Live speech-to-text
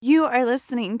You are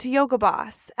listening to Yoga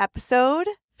Boss, episode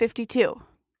 52.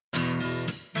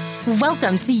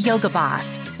 Welcome to Yoga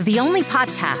Boss, the only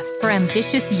podcast for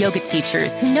ambitious yoga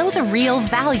teachers who know the real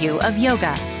value of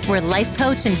yoga, where life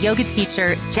coach and yoga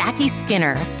teacher Jackie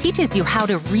Skinner teaches you how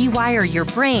to rewire your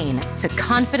brain to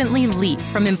confidently leap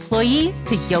from employee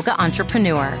to yoga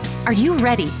entrepreneur. Are you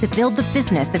ready to build the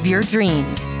business of your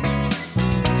dreams?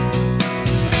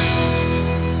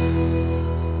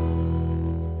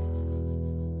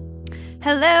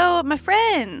 Hello, my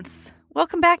friends.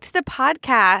 Welcome back to the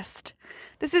podcast.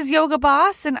 This is Yoga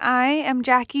Boss, and I am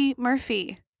Jackie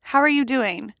Murphy. How are you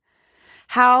doing?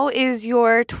 How is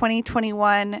your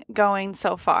 2021 going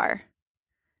so far?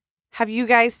 Have you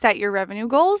guys set your revenue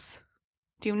goals?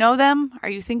 Do you know them? Are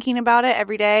you thinking about it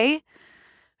every day?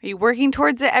 Are you working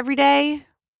towards it every day?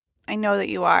 I know that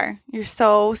you are. You're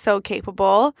so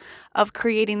capable of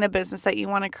creating the business that you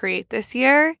want to create this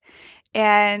year.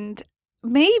 And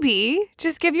maybe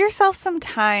just give yourself some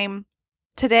time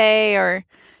today, or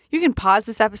you can pause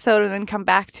this episode and then come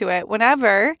back to it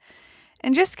whenever,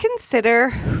 and just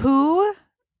consider who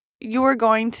you're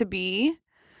going to be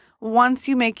once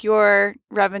you make your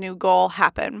revenue goal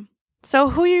happen. So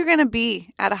who you're going to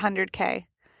be at 100K.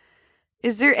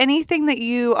 Is there anything that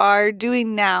you are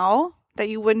doing now that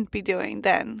you wouldn't be doing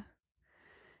then?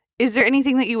 Is there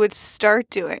anything that you would start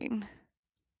doing?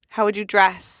 How would you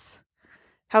dress?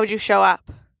 How would you show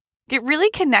up? Get really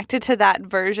connected to that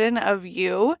version of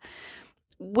you.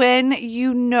 When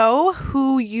you know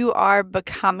who you are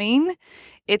becoming,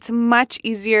 it's much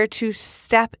easier to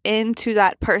step into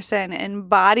that person,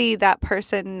 embody that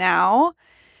person now,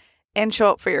 and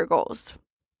show up for your goals.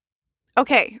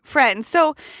 Okay, friends,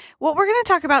 so what we're going to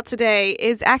talk about today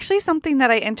is actually something that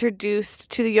I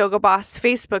introduced to the Yoga Boss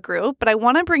Facebook group, but I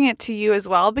want to bring it to you as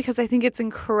well because I think it's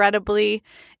incredibly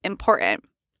important.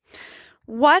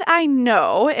 What I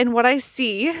know and what I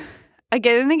see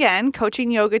again and again,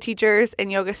 coaching yoga teachers and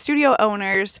yoga studio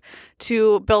owners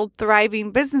to build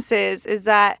thriving businesses, is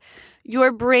that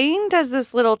your brain does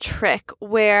this little trick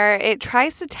where it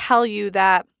tries to tell you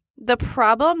that the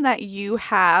problem that you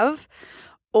have,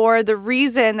 or the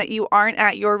reason that you aren't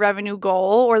at your revenue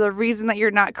goal, or the reason that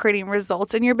you're not creating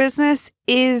results in your business,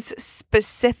 is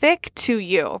specific to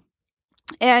you.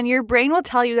 And your brain will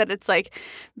tell you that it's like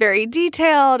very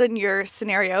detailed and your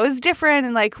scenario is different.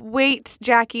 And like, wait,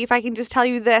 Jackie, if I can just tell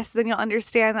you this, then you'll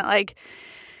understand that like,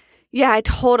 yeah, it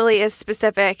totally is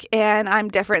specific and I'm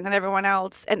different than everyone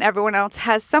else. And everyone else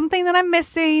has something that I'm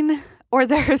missing, or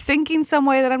they're thinking some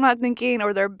way that I'm not thinking,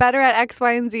 or they're better at X,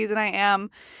 Y, and Z than I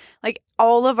am. Like,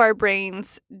 all of our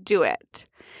brains do it.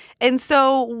 And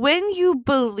so when you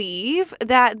believe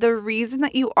that the reason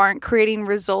that you aren't creating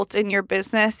results in your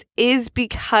business is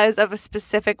because of a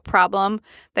specific problem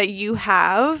that you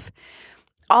have,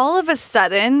 all of a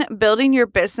sudden, building your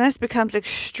business becomes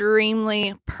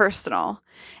extremely personal.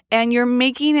 And you're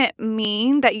making it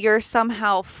mean that you're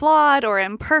somehow flawed or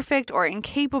imperfect or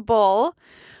incapable,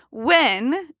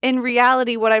 when in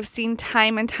reality, what I've seen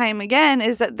time and time again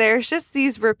is that there's just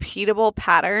these repeatable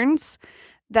patterns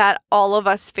that all of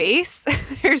us face.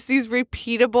 There's these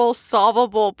repeatable,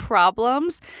 solvable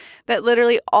problems that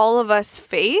literally all of us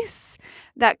face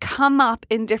that come up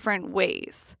in different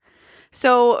ways.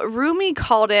 So Rumi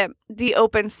called it the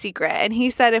open secret. And he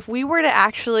said if we were to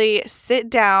actually sit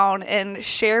down and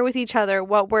share with each other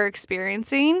what we're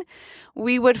experiencing,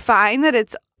 we would find that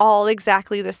it's all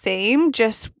exactly the same,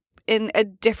 just in a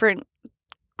different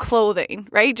clothing,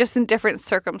 right? Just in different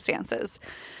circumstances.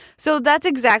 So that's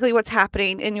exactly what's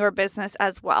happening in your business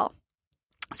as well.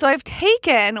 So I've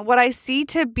taken what I see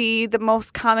to be the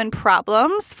most common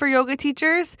problems for yoga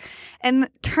teachers and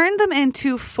turned them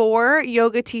into 4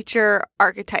 yoga teacher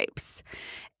archetypes.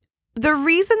 The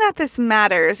reason that this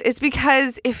matters is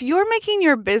because if you're making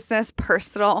your business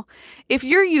personal, if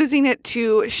you're using it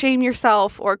to shame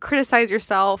yourself or criticize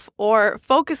yourself or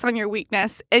focus on your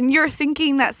weakness, and you're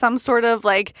thinking that some sort of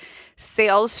like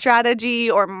sales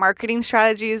strategy or marketing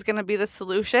strategy is going to be the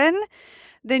solution,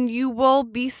 then you will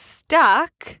be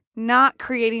stuck not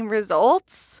creating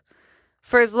results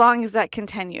for as long as that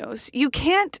continues. You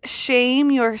can't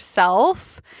shame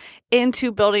yourself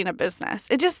into building a business.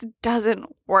 It just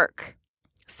doesn't work.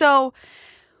 So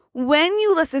when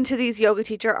you listen to these yoga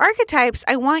teacher archetypes,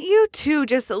 I want you to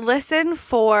just listen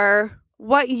for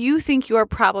what you think your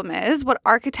problem is, what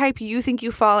archetype you think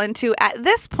you fall into at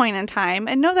this point in time,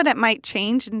 and know that it might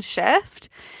change and shift.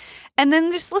 And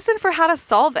then just listen for how to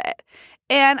solve it.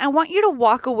 And I want you to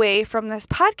walk away from this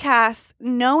podcast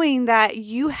knowing that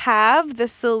you have the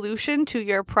solution to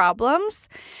your problems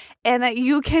and that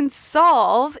you can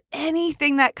solve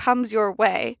anything that comes your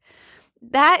way.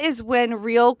 that is when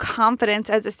real confidence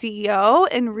as a CEO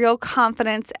and real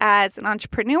confidence as an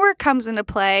entrepreneur comes into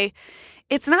play.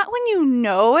 It's not when you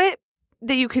know it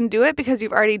that you can do it because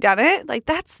you've already done it. Like,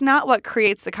 that's not what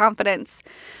creates the confidence.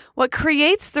 What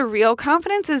creates the real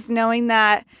confidence is knowing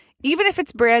that even if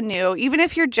it's brand new, even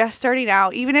if you're just starting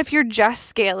out, even if you're just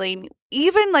scaling,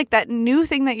 even like that new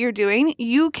thing that you're doing,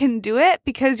 you can do it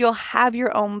because you'll have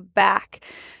your own back.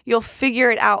 You'll figure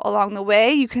it out along the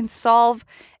way. You can solve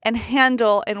and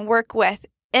handle and work with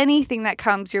anything that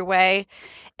comes your way.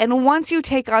 And once you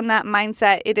take on that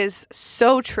mindset, it is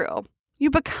so true. You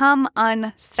become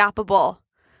unstoppable,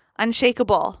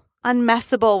 unshakable,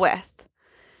 unmessable with.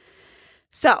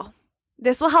 So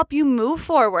this will help you move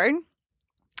forward.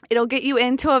 It'll get you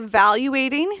into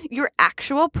evaluating your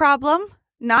actual problem,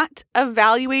 not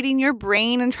evaluating your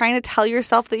brain and trying to tell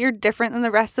yourself that you're different than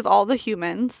the rest of all the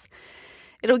humans.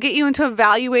 It'll get you into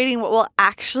evaluating what will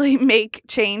actually make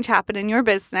change happen in your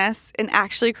business and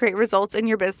actually create results in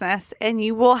your business. And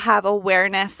you will have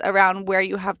awareness around where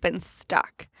you have been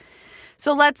stuck.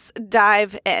 So let's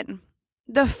dive in.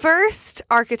 The first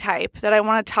archetype that I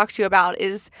want to talk to you about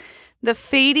is the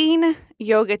fading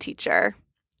yoga teacher.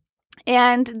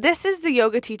 And this is the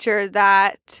yoga teacher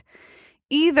that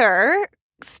either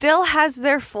still has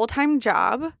their full-time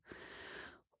job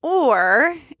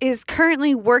or is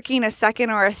currently working a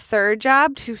second or a third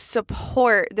job to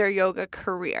support their yoga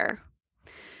career.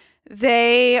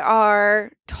 They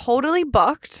are totally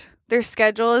booked. Their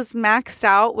schedule is maxed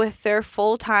out with their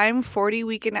full-time 40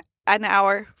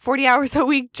 hours a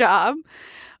week job.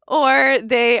 Or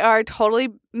they are totally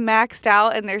maxed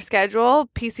out in their schedule,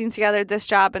 piecing together this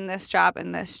job and this job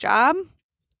and this job.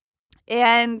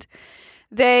 And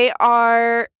they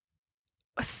are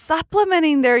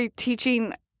supplementing their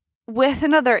teaching with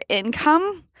another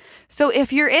income. So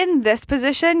if you're in this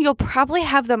position, you'll probably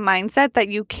have the mindset that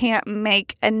you can't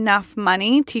make enough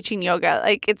money teaching yoga.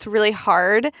 Like, it's really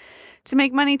hard to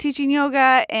make money teaching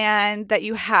yoga, and that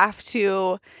you have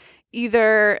to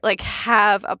either like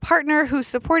have a partner who's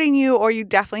supporting you, or you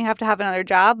definitely have to have another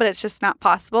job, but it's just not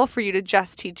possible for you to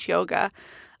just teach yoga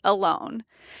alone.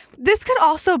 This could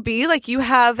also be like you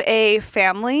have a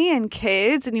family and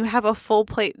kids and you have a full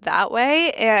plate that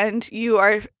way, and you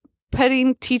are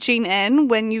putting teaching in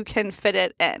when you can fit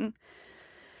it in.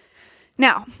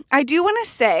 Now, I do want to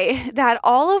say that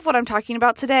all of what I'm talking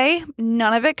about today,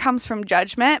 none of it comes from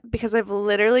judgment, because I've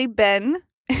literally been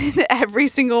in every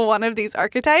single one of these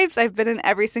archetypes. I've been in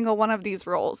every single one of these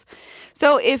roles.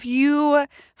 So if you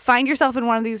find yourself in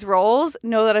one of these roles,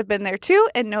 know that I've been there too,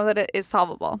 and know that it is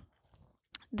solvable.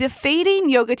 The fading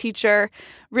yoga teacher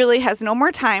really has no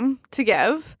more time to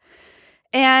give,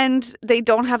 and they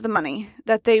don't have the money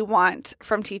that they want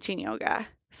from teaching yoga.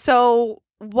 So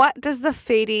what does the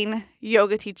fading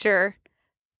yoga teacher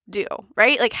do,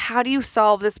 right? Like, how do you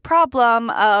solve this problem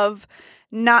of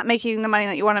not making the money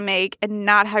that you want to make and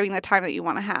not having the time that you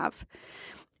want to have?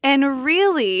 And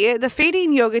really, the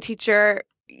fading yoga teacher,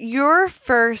 your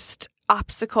first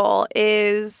obstacle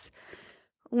is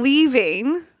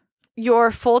leaving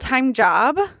your full-time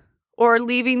job or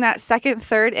leaving that second,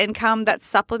 third income that's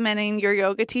supplementing your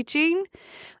yoga teaching.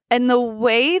 And the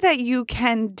way that you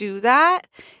can do that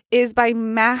is by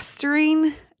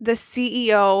mastering the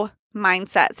CEO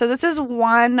mindset. So this is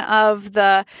one of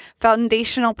the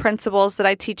foundational principles that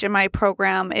I teach in my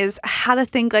program, is how to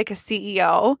think like a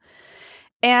CEO.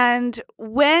 And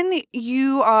when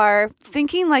you are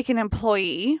thinking like an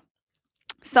employee,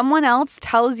 someone else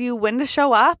tells you when to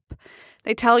show up.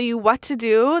 They tell you what to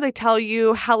do. They tell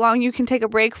you how long you can take a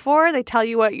break for. They tell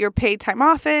you what your paid time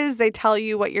off is. They tell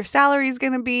you what your salary is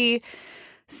going to be.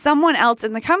 Someone else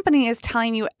in the company is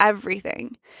telling you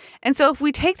everything. And so if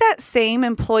we take that same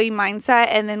employee mindset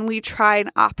and then we try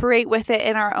and operate with it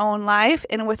in our own life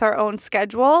and with our own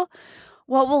schedule,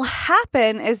 what will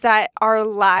happen is that our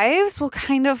lives will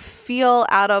kind of feel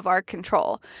out of our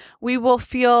control. We will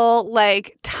feel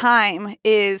like time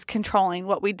is controlling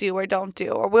what we do or don't do,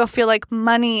 or we'll feel like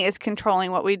money is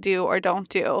controlling what we do or don't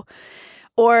do,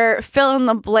 or fill in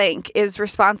the blank is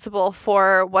responsible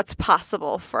for what's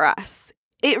possible for us.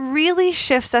 It really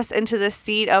shifts us into the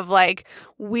seat of like,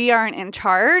 we aren't in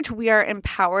charge, we are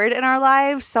empowered in our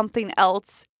lives, something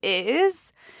else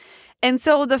is. And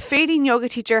so the fading yoga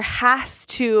teacher has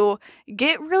to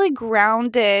get really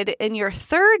grounded in your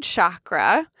third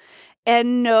chakra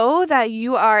and know that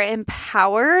you are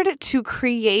empowered to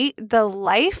create the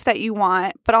life that you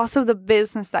want, but also the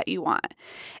business that you want.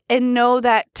 And know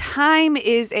that time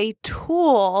is a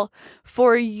tool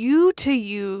for you to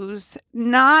use,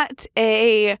 not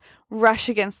a rush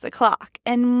against the clock.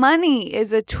 And money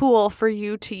is a tool for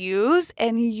you to use,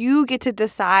 and you get to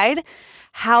decide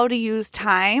how to use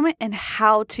time and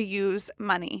how to use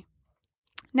money.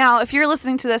 Now, if you're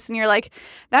listening to this and you're like,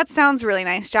 that sounds really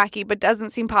nice, Jackie, but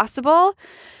doesn't seem possible,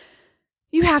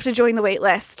 you have to join the wait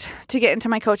list to get into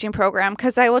my coaching program,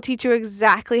 because I will teach you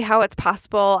exactly how it's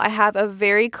possible. I have a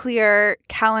very clear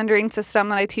calendaring system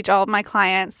that I teach all of my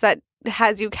clients that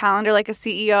has you calendar like a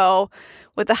CEO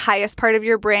with the highest part of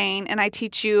your brain. And I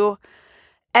teach you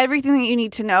everything that you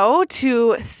need to know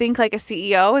to think like a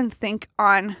CEO and think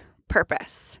on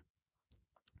purpose.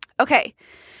 Okay.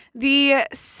 The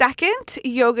second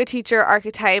yoga teacher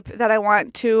archetype that I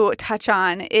want to touch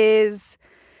on is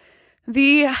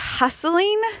the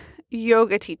hustling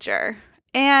yoga teacher.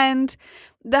 And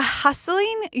the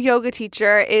hustling yoga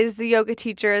teacher is the yoga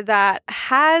teacher that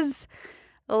has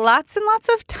lots and lots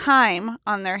of time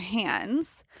on their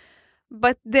hands,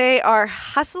 but they are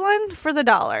hustling for the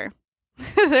dollar.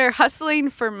 They're hustling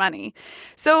for money.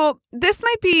 So this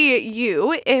might be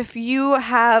you if you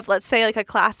have, let's say, like a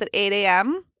class at 8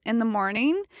 a.m. in the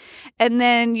morning, and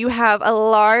then you have a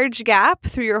large gap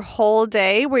through your whole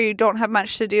day where you don't have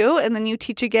much to do, and then you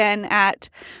teach again at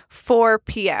 4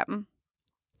 p.m.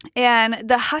 And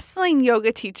the hustling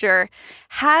yoga teacher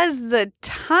has the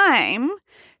time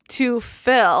to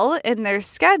fill in their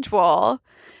schedule,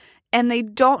 and they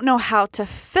don't know how to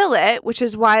fill it, which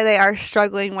is why they are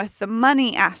struggling with the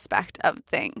money aspect of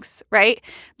things, right?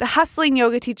 The hustling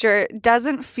yoga teacher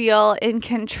doesn't feel in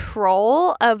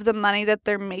control of the money that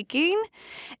they're making,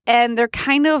 and they're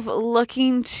kind of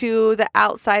looking to the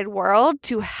outside world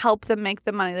to help them make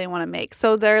the money they want to make.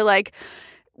 So they're like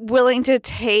willing to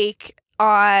take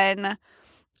on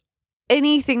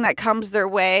anything that comes their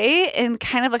way in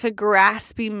kind of like a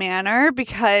graspy manner,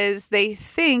 because they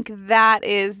think that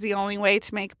is the only way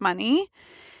to make money.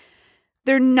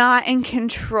 They're not in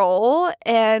control,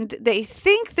 and they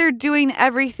think they're doing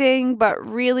everything, but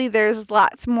really there's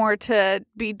lots more to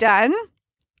be done.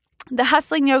 The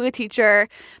hustling yoga teacher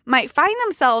might find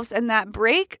themselves in that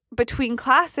break between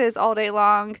classes all day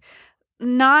long,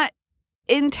 not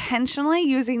intentionally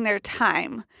using their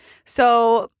time.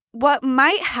 So what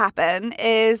might happen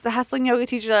is the hustling yoga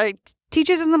teacher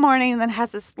teaches in the morning and then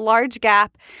has this large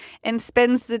gap and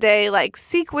spends the day like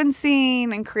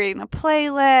sequencing and creating a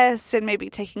playlist and maybe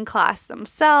taking class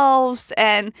themselves.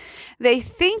 And they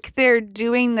think they're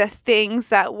doing the things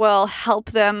that will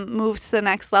help them move to the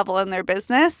next level in their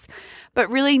business. But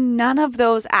really, none of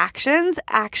those actions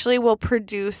actually will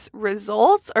produce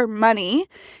results or money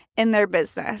in their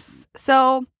business.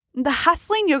 So the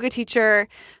hustling yoga teacher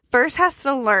first has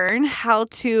to learn how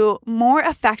to more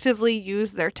effectively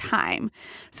use their time.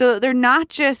 So they're not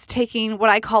just taking what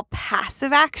I call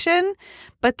passive action,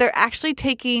 but they're actually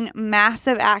taking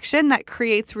massive action that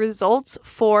creates results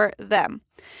for them.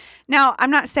 Now, I'm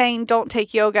not saying don't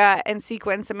take yoga and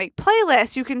sequence and make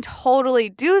playlists. You can totally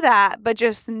do that, but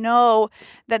just know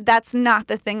that that's not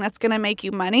the thing that's going to make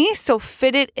you money. So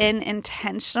fit it in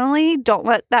intentionally. Don't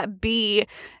let that be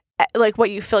like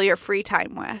what you fill your free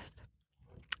time with.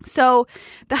 So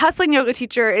the hustling yoga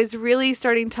teacher is really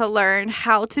starting to learn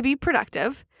how to be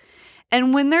productive.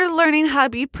 And when they're learning how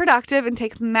to be productive and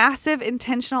take massive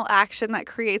intentional action that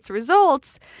creates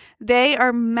results, they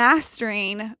are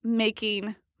mastering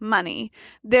making money.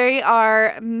 They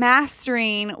are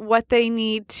mastering what they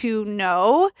need to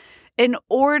know in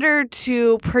order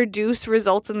to produce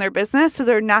results in their business. So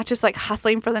they're not just like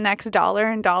hustling for the next dollar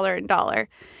and dollar and dollar.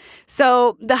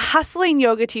 So the hustling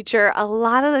yoga teacher, a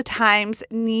lot of the times,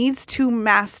 needs to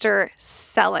master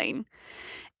selling.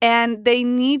 And they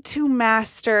need to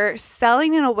master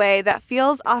selling in a way that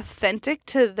feels authentic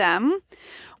to them,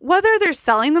 whether they're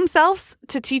selling themselves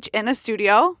to teach in a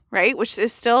studio, right, which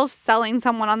is still selling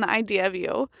someone on the idea of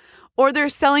you, or they're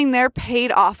selling their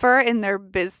paid offer in their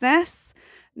business.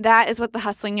 That is what the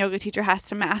hustling yoga teacher has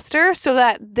to master so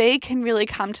that they can really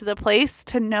come to the place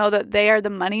to know that they are the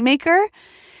moneymaker.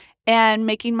 And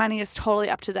making money is totally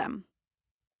up to them.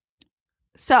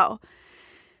 So,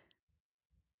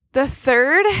 the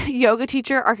third yoga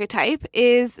teacher archetype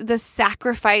is the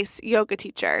sacrifice yoga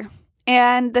teacher.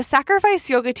 And the sacrifice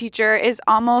yoga teacher is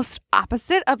almost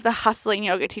opposite of the hustling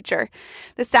yoga teacher.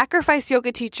 The sacrifice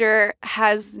yoga teacher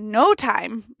has no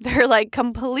time. They're like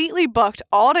completely booked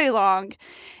all day long.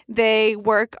 They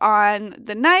work on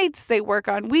the nights, they work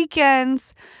on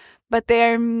weekends, but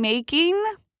they're making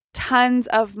tons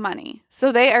of money.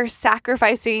 So they are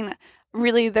sacrificing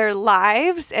really their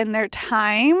lives and their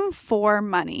time for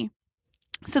money.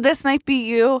 So this might be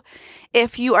you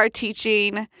if you are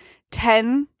teaching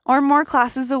 10 or more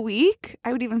classes a week.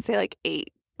 I would even say like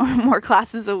 8 or more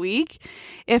classes a week,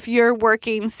 if you're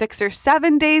working 6 or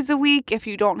 7 days a week, if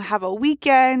you don't have a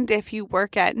weekend, if you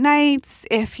work at nights,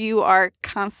 if you are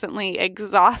constantly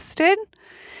exhausted,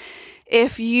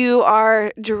 if you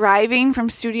are driving from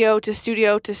studio to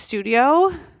studio to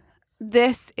studio,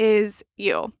 this is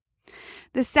you.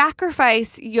 The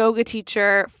sacrifice yoga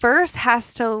teacher first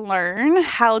has to learn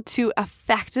how to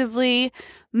effectively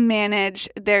manage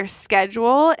their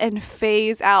schedule and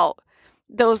phase out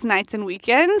those nights and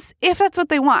weekends if that's what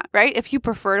they want, right? If you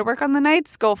prefer to work on the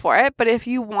nights, go for it. But if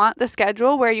you want the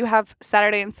schedule where you have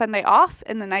Saturday and Sunday off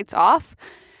and the nights off,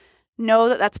 know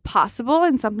that that's possible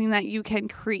and something that you can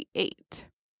create.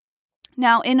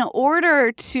 Now, in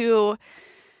order to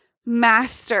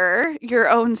master your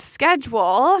own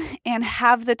schedule and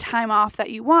have the time off that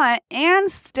you want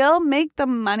and still make the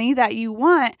money that you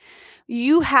want,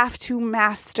 you have to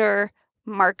master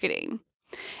marketing.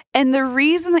 And the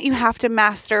reason that you have to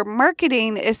master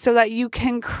marketing is so that you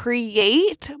can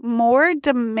create more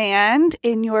demand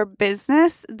in your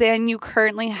business than you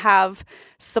currently have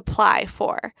supply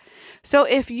for. So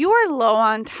if you are low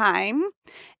on time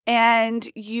and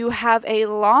you have a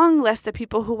long list of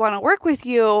people who want to work with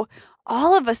you,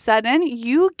 all of a sudden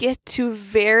you get to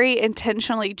very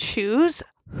intentionally choose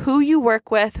who you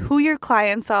work with, who your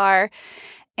clients are,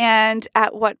 and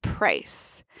at what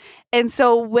price. And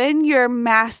so when you're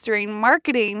mastering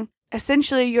marketing,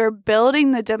 essentially you're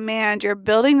building the demand, you're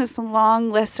building this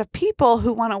long list of people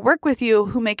who want to work with you,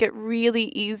 who make it really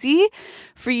easy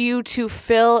for you to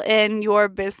fill in your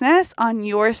business on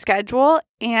your schedule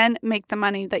and make the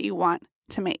money that you want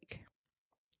to make.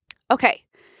 Okay.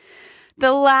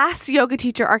 The last yoga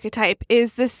teacher archetype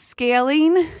is the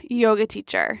scaling yoga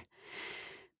teacher.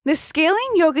 The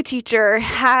scaling yoga teacher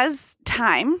has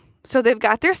time. So they've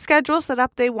got their schedule set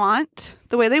up the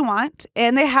way they want,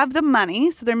 and they have the money.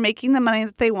 So they're making the money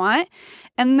that they want,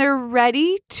 and they're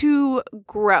ready to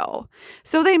grow.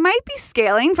 So they might be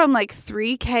scaling from like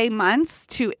 3K months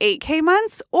to 8K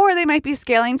months, or they might be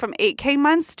scaling from 8K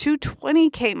months to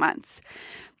 20K months.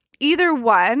 Either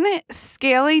one,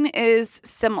 scaling is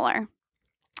similar.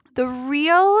 The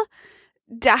real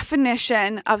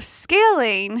definition of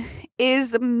scaling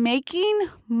is making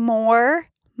more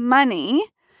money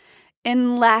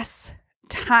in less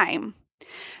time.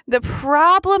 The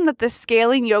problem that the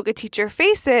scaling yoga teacher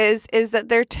faces is that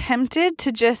they're tempted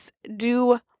to just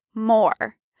do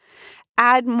more,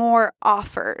 add more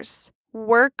offers,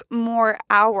 work more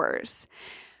hours.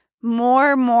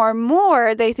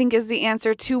 More, they think is the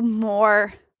answer to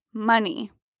more money.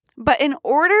 But in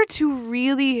order to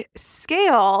really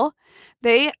scale,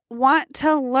 they want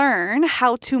to learn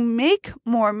how to make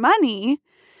more money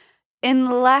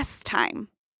in less time,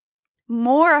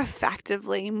 more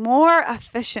effectively, more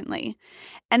efficiently.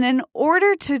 And in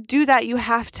order to do that, you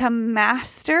have to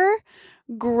master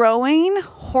growing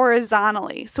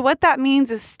horizontally. So what that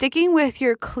means is sticking with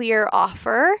your clear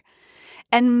offer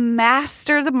and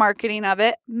master the marketing of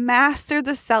it, master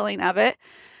the selling of it,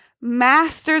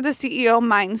 master the CEO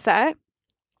mindset,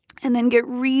 and then get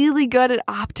really good at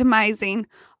optimizing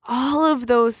all of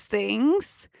those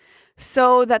things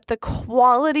so that the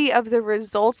quality of the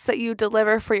results that you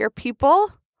deliver for your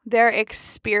people, their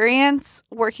experience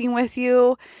working with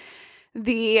you,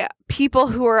 the people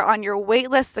who are on your wait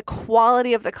list, the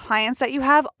quality of the clients that you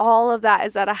have, all of that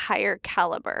is at a higher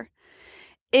caliber.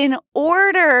 In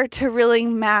order to really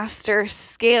master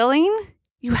scaling,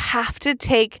 you have to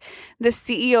take the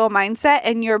CEO mindset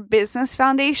and your business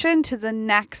foundation to the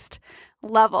next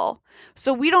level.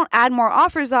 So we don't add more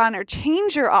offers on or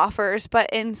change your offers, but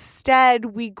instead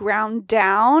we ground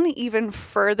down even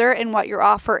further in what your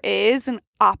offer is and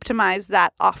optimize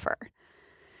that offer.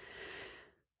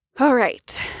 All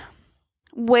right.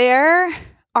 Where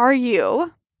are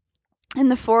you in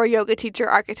the 4 yoga teacher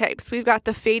archetypes? We've got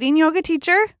the fading yoga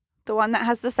teacher, the one that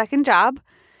has the second job,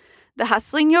 the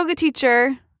hustling yoga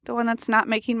teacher, the one that's not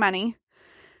making money,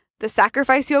 the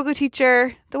sacrifice yoga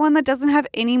teacher, the one that doesn't have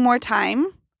any more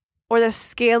time, or the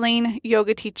scaling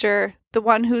yoga teacher, the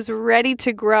one who's ready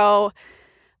to grow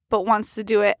but wants to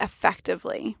do it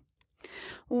effectively.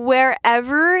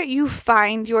 Wherever you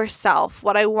find yourself,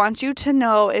 what I want you to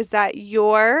know is that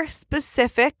your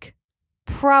specific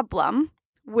problem,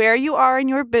 where you are in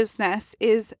your business,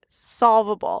 is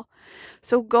solvable.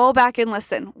 So go back and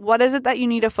listen. What is it that you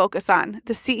need to focus on?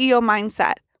 The CEO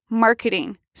mindset,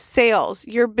 marketing, sales,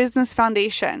 your business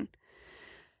foundation.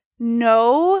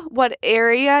 Know what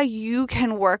area you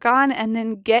can work on and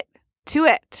then get to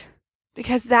it,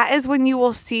 because that is when you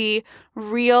will see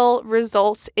real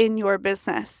results in your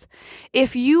business.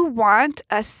 If you want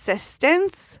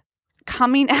assistance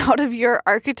coming out of your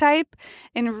archetype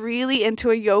and really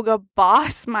into a yoga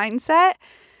boss mindset,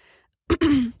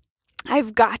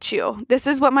 I've got you. This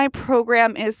is what my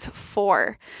program is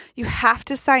for. You have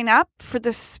to sign up for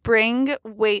the spring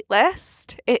wait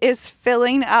list. It is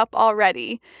filling up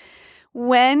already.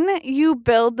 When you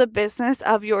build the business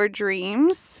of your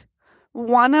dreams,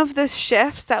 one of the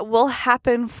shifts that will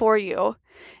happen for you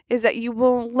is that you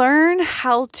will learn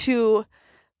how to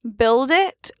build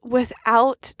it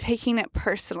without taking it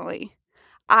personally.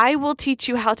 I will teach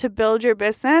you how to build your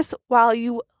business while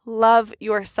you love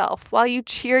yourself, while you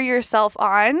cheer yourself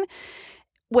on,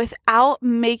 without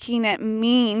making it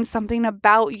mean something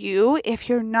about you if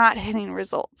you're not hitting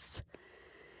results.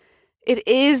 It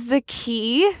is the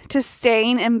key to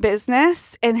staying in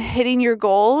business and hitting your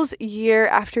goals year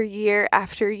after year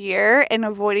after year and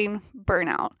avoiding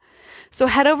burnout. So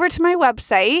head over to my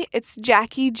website. It's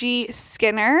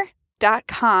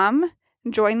JackieGSkinner.com.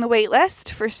 Join the waitlist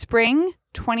for spring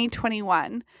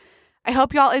 2021. I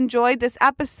hope y'all enjoyed this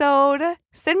episode.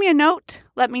 Send me a note.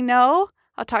 Let me know.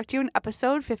 I'll talk to you in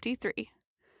episode 53.